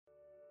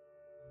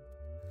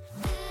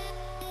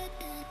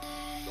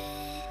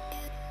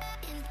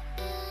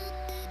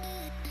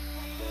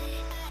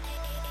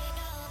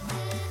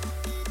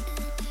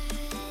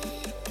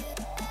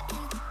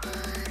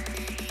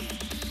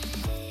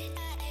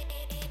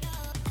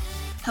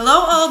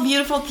Hello, all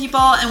beautiful people,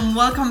 and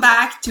welcome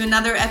back to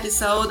another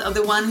episode of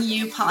the One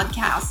You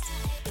podcast.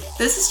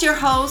 This is your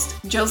host,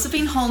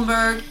 Josephine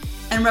Holmberg,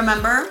 and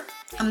remember,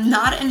 I'm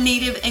not a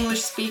native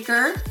English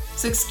speaker,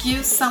 so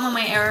excuse some of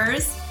my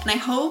errors, and I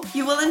hope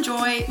you will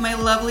enjoy my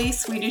lovely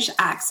Swedish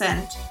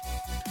accent.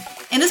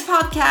 In this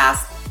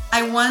podcast,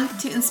 I want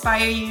to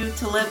inspire you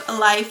to live a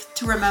life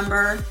to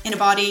remember in a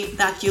body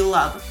that you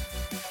love.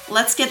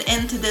 Let's get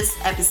into this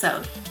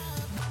episode.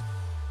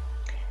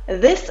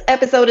 This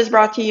episode is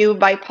brought to you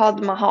by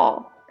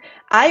Podmahal.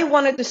 I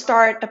wanted to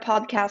start a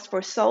podcast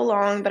for so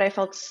long, but I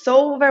felt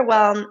so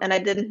overwhelmed and I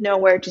didn't know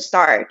where to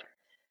start.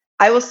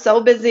 I was so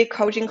busy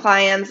coaching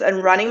clients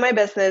and running my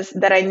business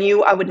that I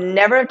knew I would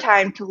never have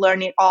time to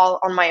learn it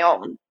all on my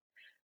own.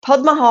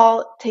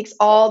 Podmahal takes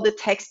all the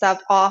tech stuff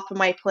off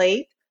my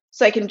plate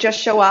so I can just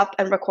show up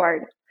and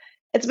record.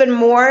 It's been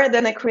more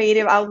than a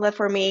creative outlet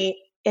for me.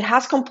 It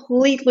has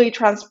completely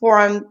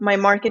transformed my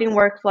marketing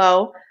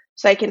workflow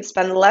so I can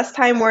spend less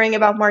time worrying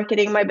about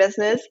marketing my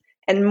business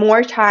and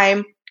more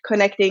time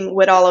connecting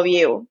with all of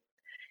you.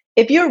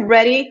 If you're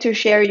ready to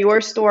share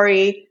your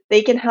story,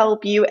 they can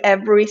help you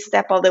every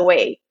step of the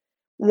way.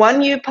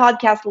 One You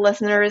podcast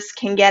listeners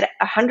can get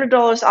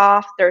 $100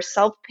 off their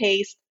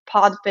self-paced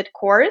PodFit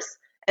course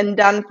and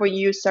done for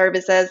you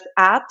services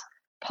at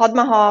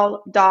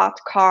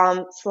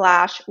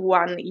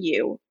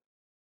podmahal.com/oneyou.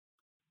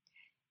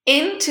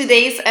 In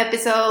today's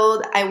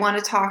episode, I want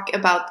to talk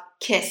about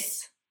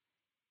KISS.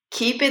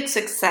 Keep it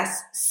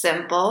success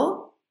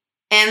simple,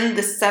 and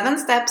the 7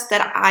 steps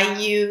that I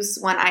use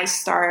when I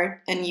start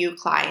a new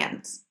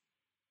client.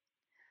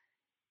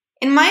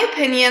 In my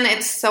opinion,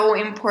 it's so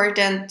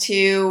important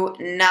to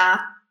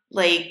not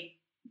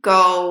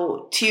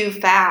go too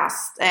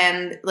fast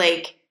and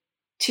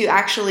to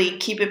actually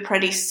keep it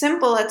pretty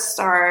simple at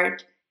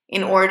start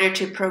in order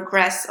to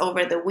progress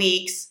over the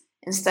weeks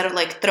instead of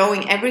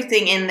throwing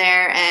everything in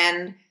there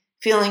and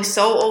feeling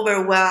so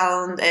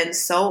overwhelmed and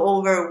so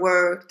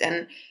overworked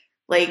and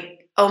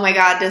oh my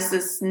God, this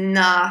is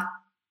not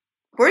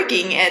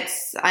working.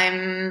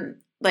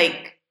 I'm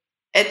not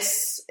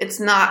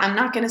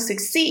going to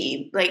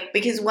succeed.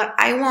 Because what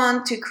I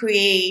want to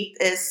create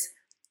is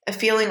a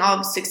feeling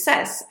of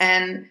success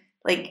and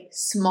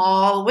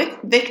small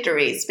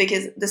victories,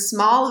 because the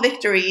small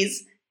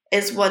victories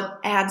is what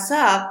adds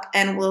up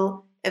and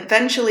will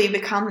eventually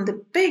become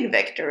the big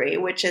victory,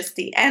 which is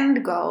the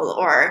end goal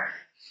or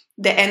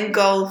the end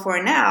goal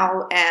for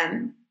now.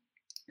 And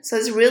so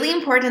it's really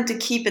important to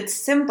keep it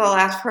simple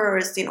at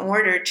first in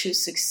order to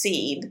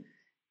succeed.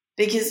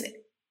 Because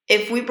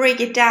if we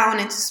break it down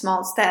into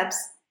small steps,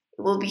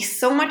 it will be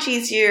so much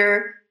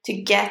easier to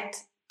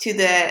get to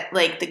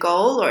the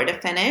goal or the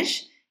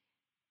finish,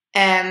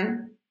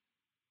 and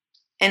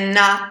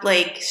not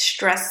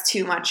stress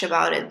too much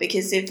about it.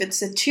 Because if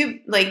it's too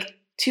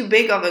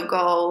big of a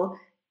goal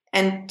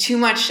and too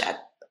much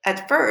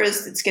at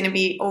first, it's going to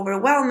be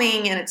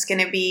overwhelming and it's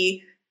going to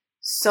be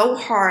so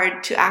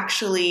hard to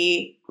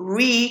actually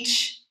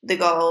reach the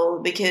goal,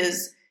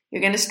 because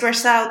you're going to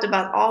stress out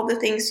about all the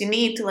things you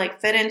need to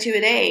fit into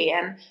a day,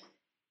 and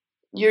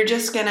you're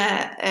just going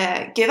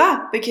to give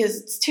up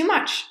because it's too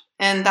much.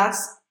 And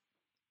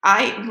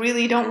I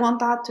really don't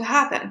want that to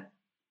happen.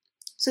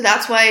 So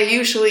that's why I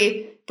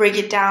usually break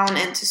it down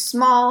into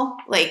small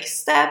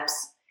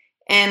steps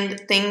and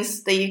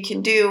things that you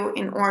can do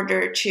in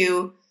order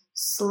to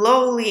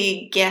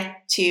slowly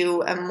get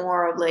to a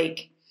more of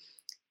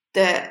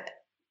the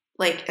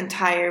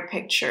entire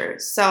picture.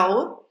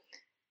 So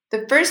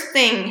the first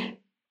thing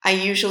I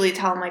usually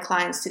tell my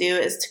clients to do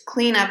is to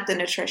clean up the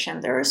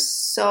nutrition. There are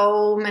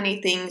so many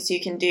things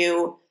you can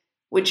do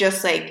with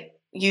just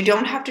you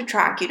don't have to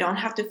track, you don't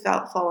have to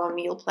follow a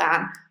meal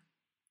plan.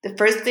 The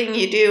first thing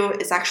you do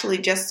is actually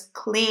just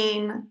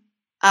clean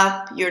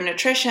up your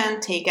nutrition,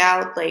 take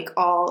out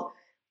all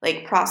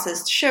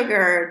processed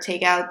sugar,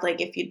 take out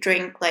if you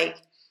drink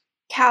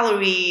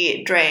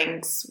calorie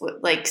drinks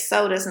with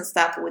sodas and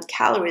stuff with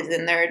calories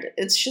in there.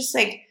 It's just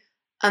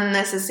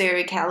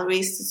unnecessary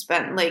calories to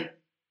spend to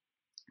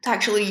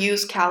actually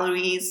use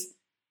calories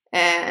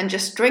and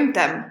just drink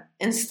them.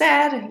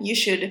 Instead, you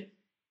should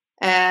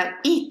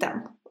eat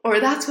them,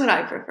 or that's what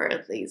I prefer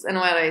at least, and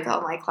what I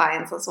tell my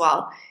clients as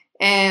well.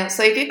 And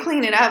so if you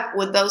clean it up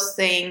with those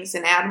things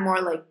and add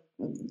more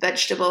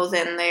vegetables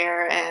in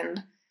there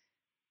and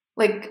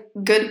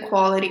good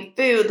quality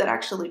food that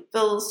actually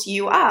fills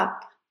you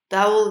up,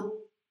 that will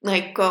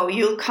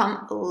you'll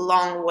come a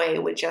long way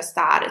with just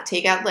that.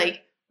 Take out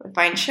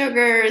refined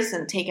sugars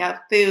and take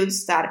out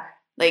foods that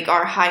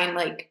are high in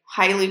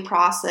highly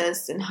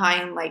processed and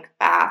high in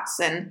fats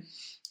and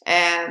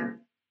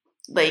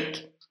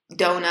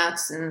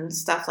donuts and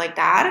stuff like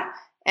that.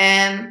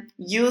 And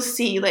you'll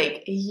see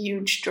a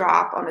huge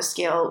drop on the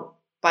scale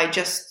by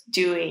just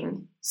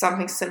doing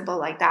something simple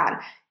like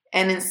that.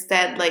 And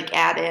instead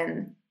add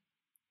in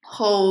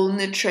whole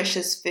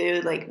nutritious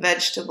food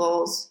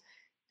vegetables,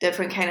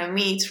 different kind of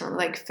meats from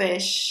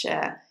fish,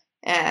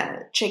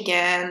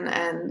 chicken,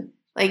 and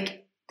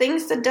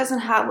things that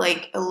doesn't have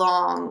a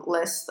long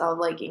list of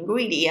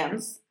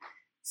ingredients.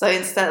 So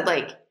instead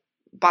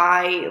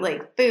buy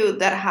like food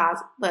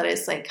that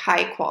is like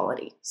high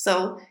quality.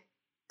 So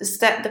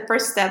the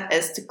first step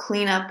is to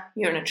clean up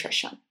your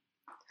nutrition.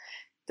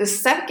 The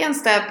second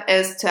step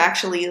is to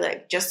actually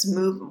like just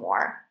move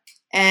more.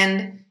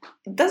 And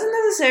it doesn't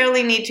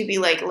necessarily need to be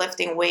like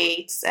lifting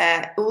weights.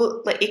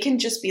 It can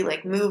just be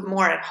like move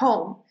more at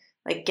home.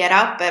 Like get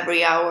up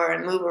every hour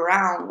and move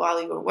around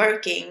while you're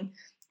working.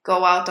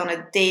 Go out on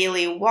a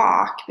daily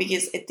walk,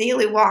 because a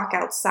daily walk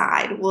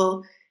outside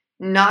will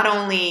not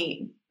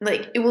only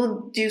like it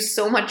will do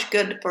so much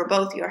good for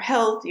both your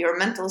health, your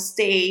mental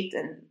state,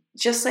 and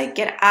just like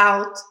get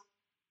out.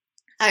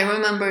 I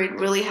remember it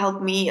really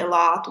helped me a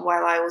lot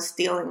while I was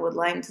dealing with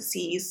Lyme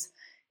disease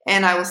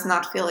and I was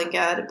not feeling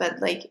good.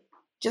 But like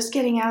just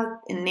getting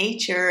out in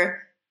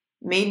nature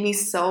made me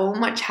so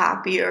much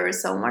happier,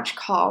 so much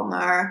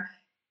calmer.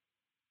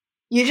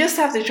 You just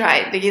have to try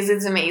it because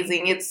it's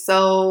amazing. It's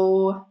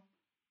so,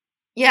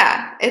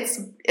 yeah, it's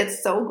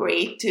so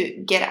great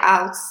to get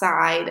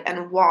outside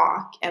and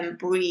walk and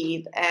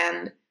breathe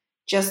and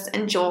just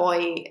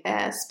enjoy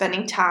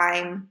spending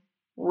time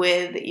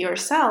with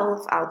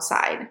yourself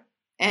outside.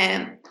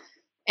 And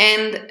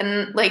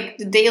like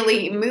the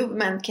daily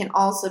movement can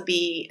also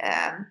be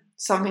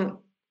something,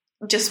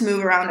 just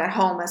move around at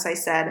home, as I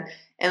said,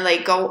 and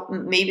like go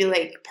maybe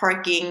like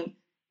parking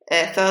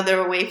further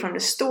away from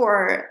the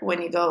store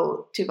when you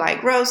go to buy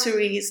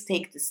groceries,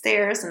 take the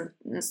stairs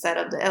instead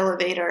of the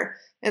elevator,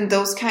 and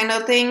those kind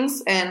of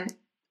things. And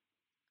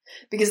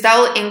because that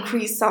will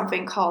increase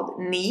something called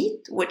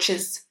NEAT, which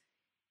is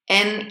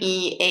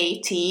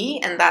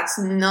NEAT, and that's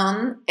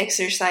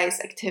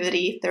non-exercise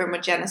activity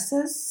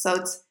thermogenesis. So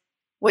it's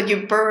what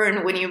you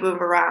burn when you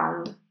move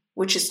around,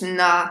 which is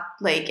not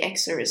like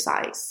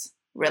exercise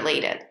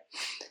related.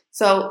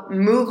 So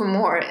move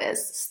more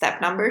is step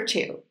number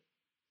 2.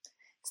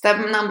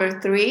 Step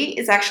number 3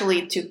 is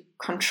actually to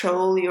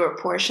control your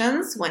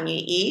portions when you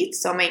eat.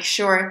 So make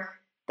sure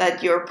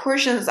that your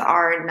portions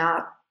are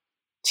not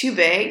too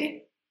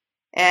big.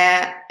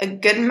 A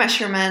good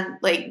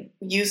measurement, like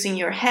using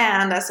your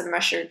hand as a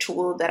measure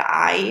tool that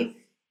I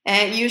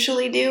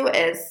usually do,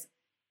 is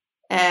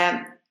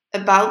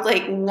about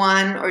like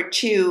 1 or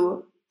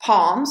 2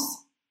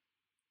 palms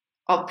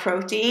of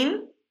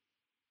protein,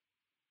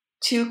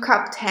 2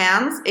 cupped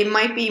hands. It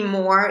might be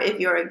more if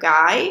you're a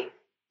guy,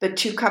 but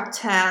 2 cupped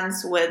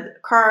hands with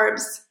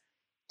carbs,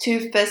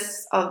 2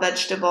 fists of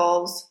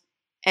vegetables,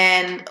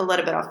 and a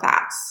little bit of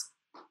fats.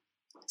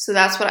 So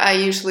that's what I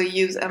usually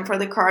use. And for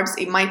the carbs,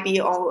 it might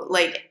be all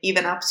like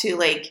even up to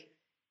like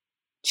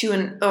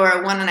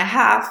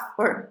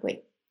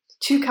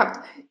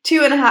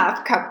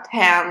 2.5 cupped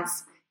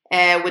hands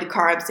with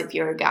carbs if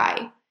you're a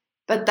guy.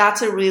 But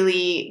that's a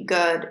really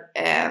good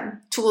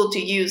tool to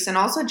use. And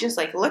also just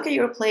like look at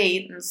your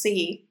plate and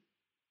see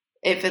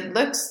if it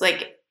looks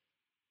like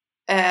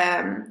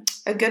a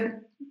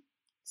good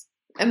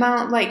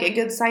amount, like a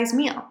good size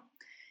meal.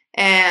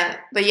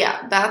 But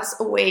yeah, that's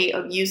a way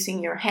of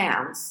using your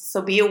hands.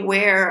 So be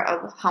aware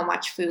of how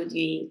much food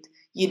you eat.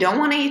 You don't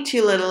want to eat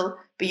too little,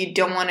 but you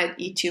don't want to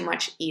eat too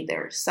much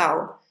either.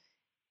 So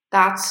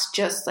that's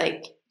just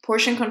like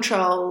portion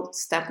control,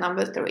 step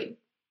number 3.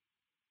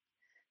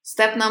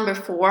 Step number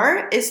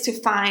 4 is to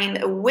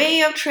find a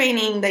way of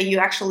training that you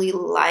actually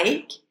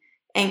like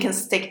and can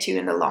stick to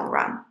in the long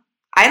run.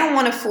 I don't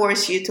want to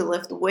force you to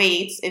lift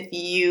weights if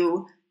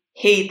you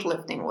hate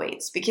lifting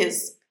weights,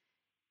 because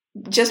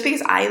just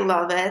because I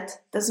love it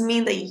doesn't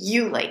mean that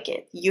you like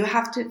it. You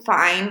have to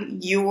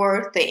find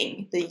your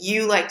thing that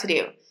you like to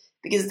do,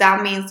 because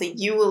that means that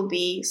you will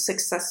be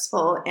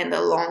successful in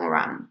the long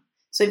run.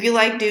 So if you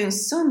like doing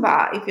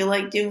Zumba, if you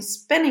like doing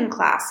spinning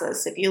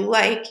classes, if you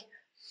like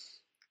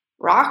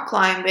rock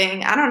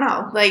climbing, I don't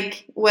know,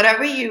 like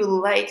whatever you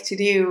like to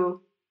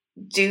do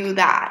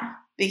that,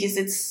 because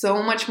it's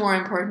so much more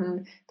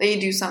important that you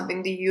do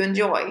something that you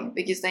enjoy,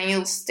 because then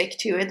you'll stick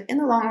to it in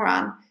the long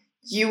run.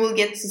 You will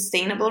get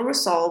sustainable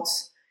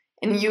results,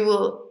 and you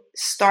will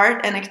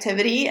start an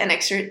activity and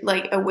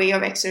like a way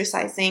of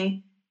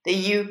exercising that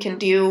you can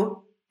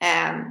do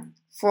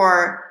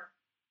for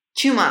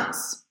 2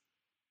 months,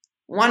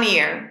 1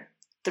 year,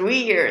 3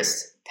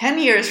 years, 10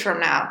 years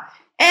from now.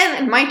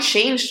 And it might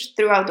change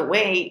throughout the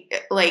way,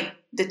 like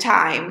the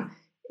time.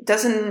 It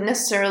doesn't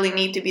necessarily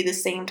need to be the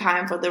same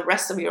time for the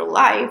rest of your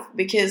life,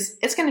 because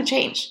it's going to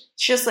change.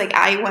 It's just like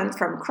I went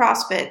from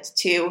CrossFit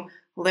to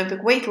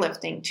Olympic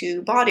weightlifting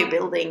to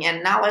bodybuilding,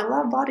 and now I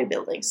love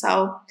bodybuilding.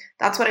 So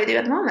that's what I do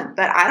at the moment.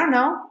 But I don't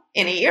know,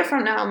 in a year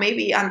from now,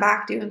 maybe I'm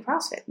back doing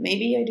CrossFit.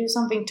 Maybe I do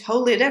something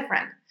totally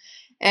different.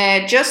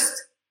 Just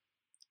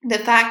the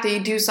fact that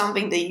you do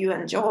something that you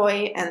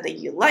enjoy and that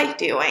you like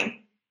doing,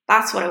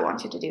 that's what I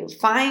want you to do.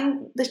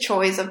 Find the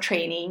choice of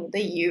training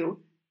that you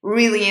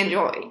really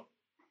enjoy.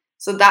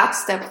 So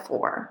that's step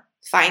 4,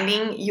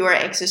 finding your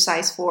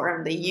exercise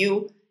form that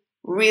you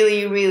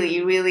really,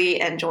 really,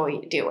 really enjoy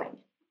doing.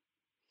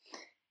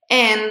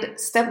 And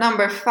step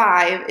number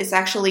 5 is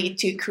actually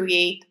to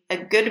create a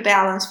good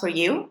balance for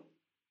you.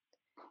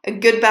 A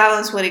good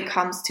balance when it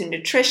comes to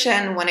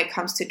nutrition, when it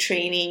comes to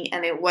training,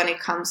 and when it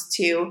comes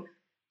to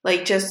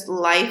like just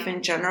life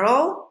in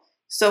general.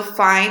 So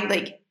find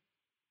like,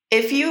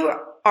 if you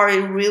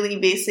are really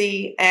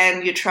busy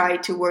and you try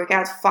to work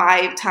out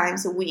 5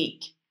 times a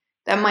week,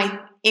 that might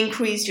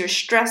increase your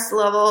stress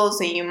levels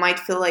and you might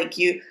feel like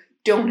you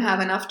don't have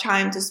enough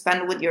time to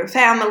spend with your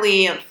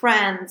family and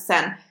friends,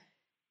 and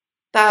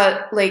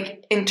that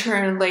like in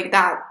turn like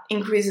that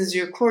increases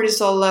your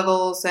cortisol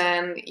levels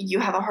and you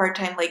have a hard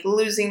time like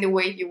losing the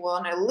weight you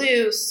want to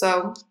lose.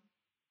 So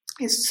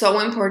it's so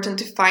important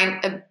to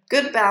find a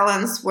good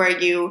balance where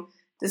you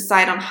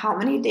decide on how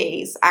many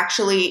days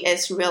actually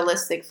is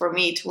realistic for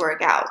me to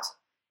work out.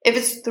 If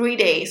it's 3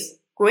 days,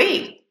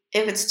 great.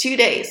 If it's 2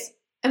 days,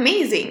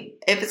 amazing.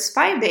 If it's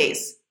 5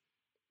 days,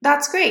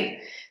 that's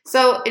great.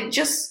 So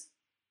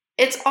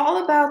it's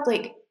all about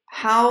like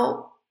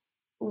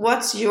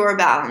what's your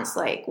balance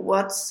like?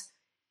 What's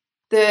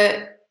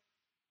the,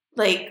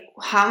 like,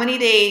 how many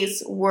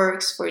days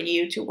works for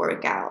you to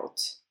work out?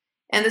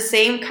 And the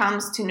same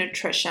comes to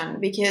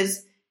nutrition,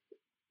 because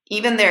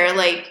even there,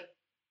 like,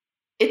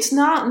 it's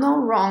not no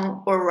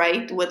wrong or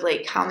right with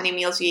like how many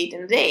meals you eat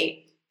in a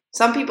day.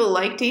 Some people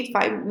like to eat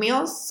 5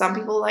 meals, some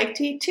people like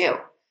to eat 2.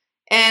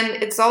 And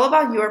it's all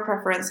about your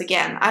preference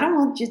again. I don't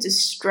want you to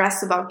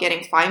stress about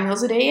getting 5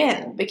 meals a day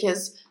in,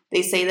 because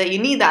they say that you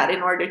need that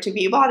in order to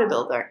be a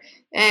bodybuilder.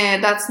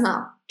 And that's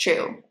not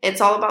true.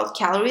 It's all about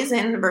calories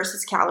in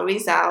versus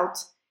calories out,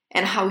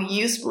 and how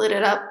you split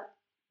it up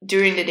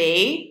during the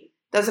day.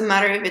 Doesn't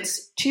matter if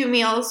it's 2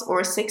 meals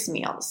or 6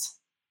 meals.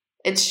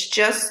 It's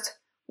just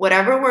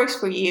whatever works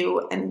for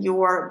you and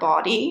your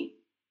body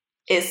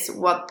is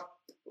what,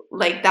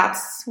 like,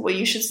 that's what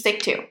you should stick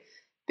to.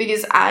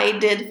 Because I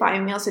did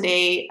 5 meals a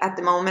day. At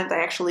the moment,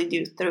 I actually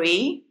do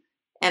 3.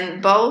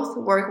 And both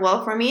work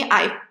well for me.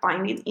 I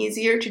find it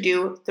easier to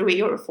do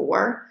 3 or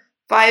 4.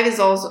 5 is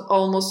also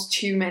almost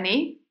too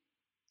many.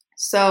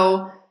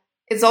 So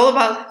it's all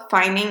about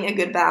finding a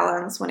good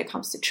balance when it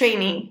comes to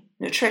training,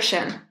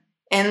 nutrition,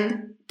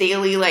 and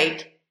daily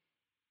like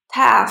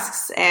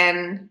tasks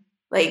and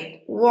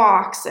like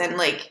walks and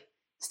like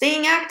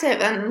staying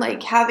active and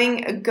like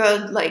having a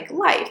good like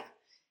life.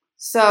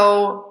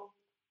 So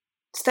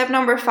step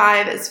number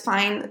 5 is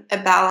find a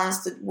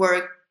balance that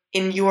works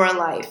in your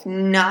life,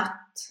 not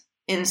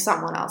in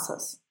someone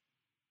else's.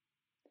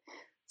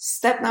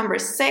 Step number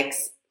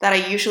 6 that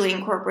I usually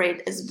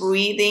incorporate is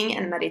breathing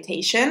and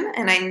meditation.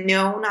 And I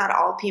know not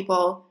all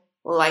people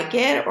like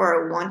it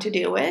or want to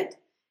do it,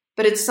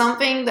 but it's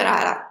something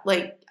that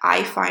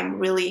I find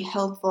really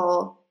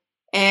helpful.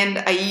 And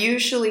I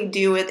usually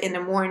do it in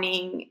the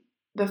morning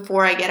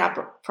before I get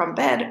up from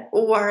bed,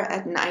 or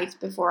at night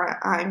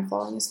before I'm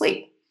falling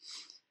asleep.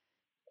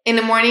 In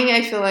the morning,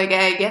 I feel like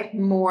I get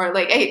more,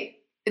 like,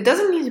 it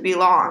doesn't need to be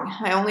long.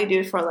 I only do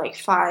it for like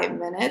 5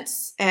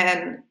 minutes,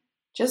 and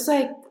just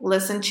like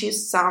listen to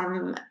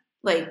some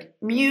like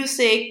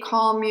music,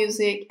 calm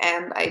music,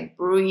 and I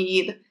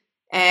breathe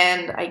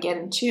and I get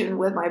in tune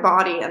with my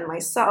body and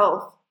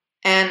myself,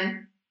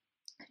 and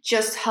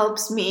just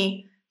helps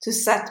me to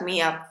set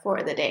me up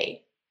for the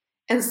day.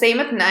 And same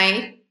at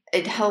night,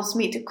 it helps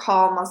me to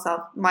calm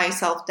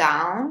myself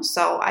down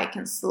so I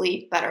can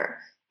sleep better.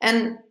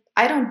 And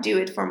I don't do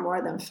it for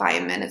more than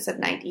 5 minutes at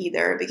night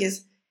either,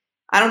 because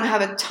I don't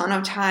have a ton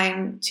of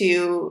time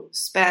to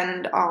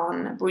spend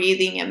on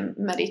breathing and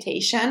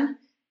meditation.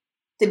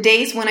 The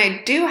days when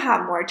I do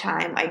have more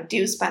time, I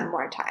do spend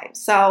more time.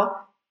 So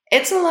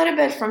it's a little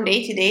bit from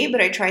day to day,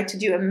 but I try to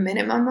do a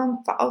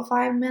minimum of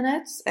 5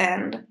 minutes.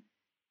 And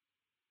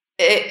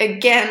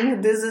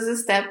again, this is a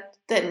step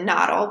that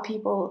not all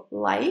people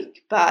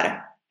like,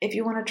 but if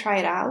you want to try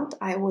it out,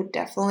 I would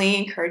definitely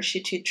encourage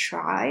you to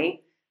try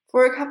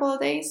for a couple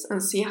of days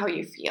and see how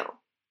you feel.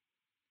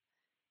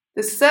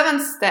 The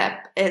 7th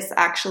step is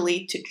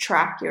actually to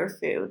track your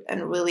food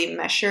and really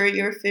measure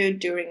your food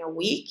during a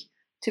week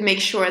to make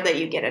sure that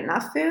you get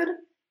enough food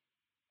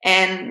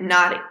and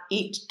not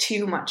eat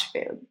too much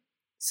food.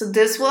 So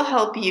this will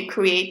help you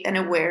create an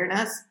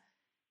awareness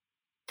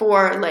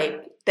for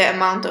like the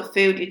amount of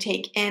food you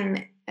take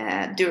in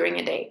during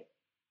a day.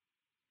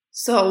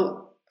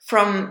 So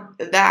from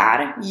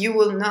that, you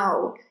will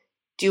know,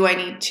 do I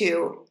need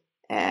to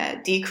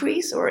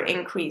decrease or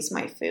increase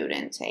my food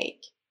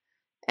intake?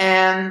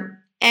 And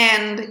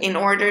in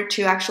order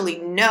to actually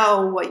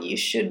know what you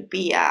should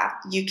be at,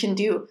 you can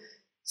do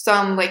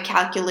some like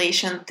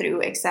calculation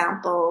through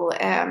example.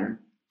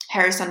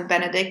 Harrison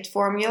Benedict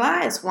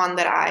formula is one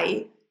that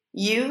I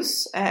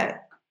use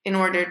in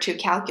order to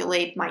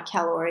calculate my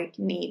caloric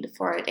need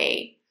for a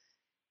day.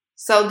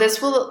 So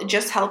this will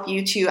just help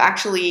you to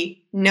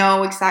actually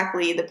know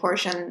exactly the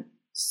portion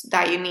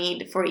that you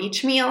need for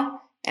each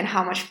meal and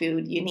how much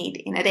food you need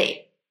in a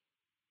day.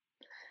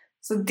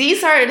 So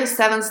these are the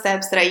 7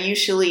 steps that I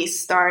usually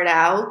start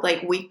out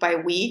like week by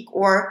week,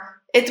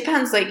 or it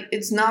depends, like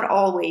it's not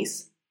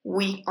always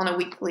on a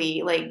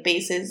weekly like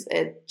basis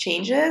it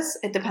changes.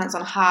 It depends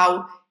on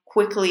how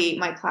quickly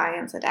my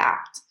clients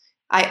adapt.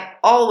 I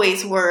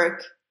always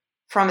work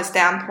from a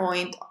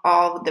standpoint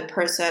of the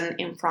person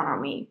in front of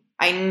me.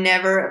 I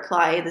never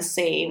apply the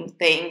same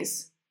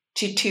things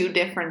to two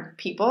different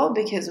people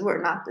because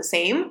we're not the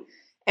same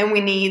and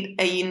we need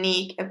a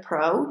unique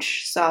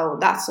approach. So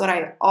that's what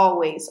I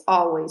always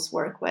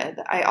work with.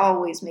 I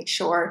always make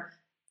sure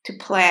to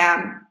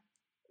plan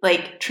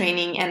like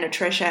training and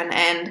nutrition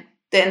and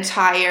the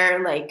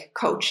entire like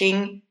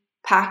coaching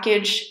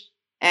package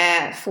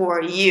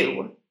for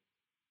you,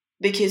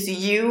 because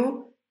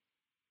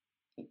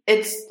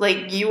it's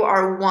like you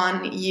are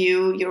one,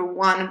 you're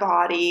one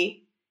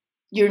body,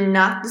 you're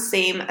not the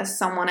same as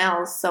someone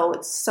else. So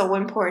it's so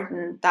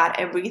important that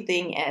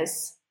everything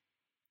is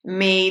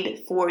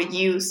made for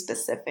you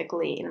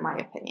specifically, in my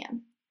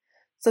opinion.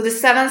 So the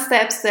 7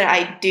 steps that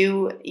I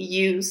do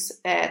use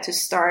to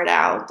start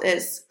out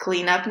is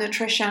clean up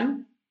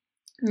nutrition,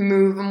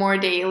 move more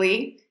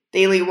daily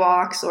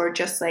walks or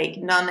just like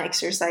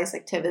non-exercise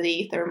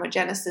activity,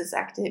 thermogenesis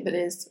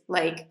activities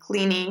like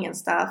cleaning and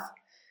stuff.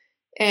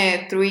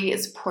 3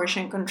 is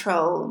portion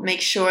control.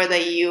 Make sure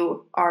that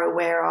you are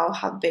aware of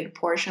how big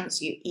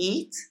portions you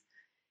eat.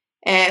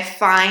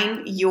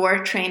 Find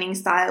your training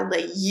style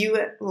that you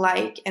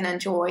like and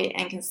enjoy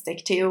and can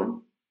stick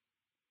to.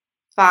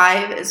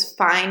 5 is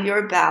find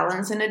your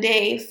balance in a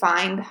day.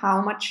 Find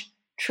how much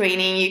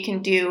training you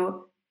can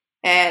do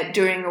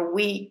during a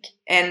week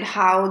and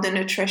how the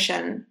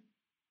nutrition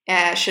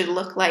should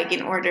look like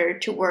in order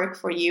to work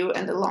for you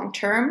in the long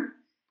term.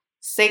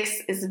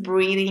 6 is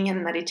breathing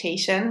and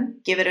meditation.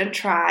 Give it a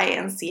try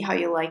and see how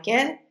you like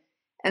it.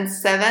 And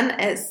 7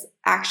 is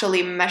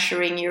actually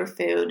measuring your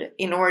food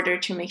in order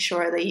to make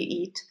sure that you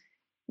eat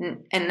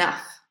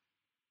enough.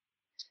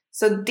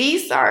 So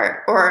these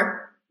are,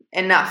 or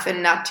enough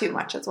and not too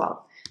much as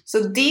well.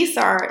 So these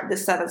are the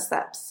 7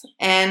 steps.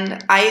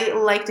 And I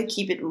like to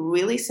keep it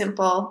really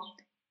simple.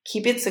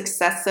 Keep it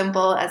success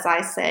simple, as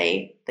I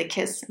say, the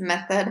KISS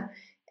method.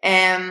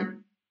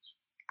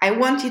 I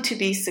want you to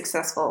be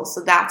successful.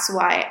 So that's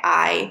why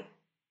I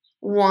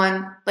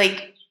want,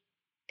 like,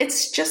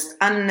 it's just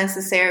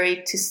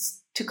unnecessary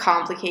to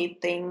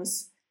complicate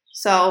things.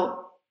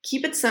 So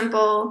keep it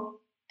simple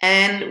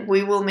and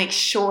we will make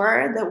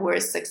sure that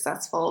we're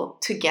successful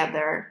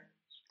together.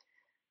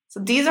 So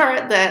these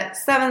are the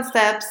 7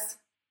 steps.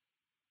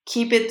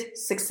 Keep it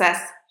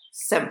success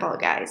simple,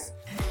 guys.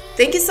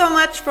 Thank you so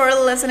much for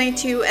listening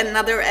to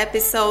another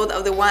episode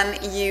of the One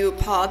You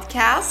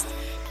podcast.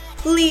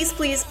 Please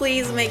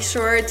make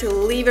sure to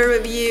leave a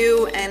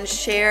review and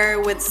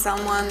share with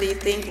someone that you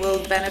think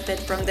will benefit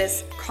from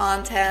this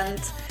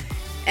content.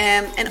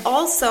 And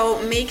also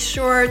make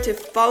sure to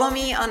follow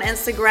me on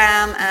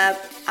Instagram at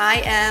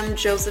I am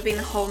Josephine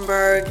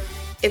Holmberg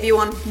if you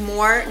want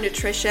more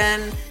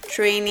nutrition,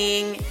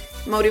 training,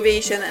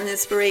 motivation and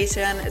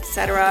inspiration,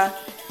 etc.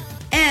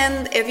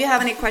 And if you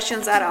have any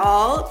questions at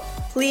all,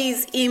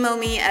 please email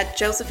me at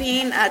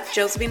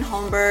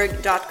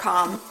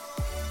josephine@josephineholmberg.com.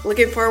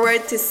 Looking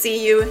forward to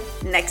see you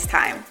next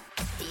time.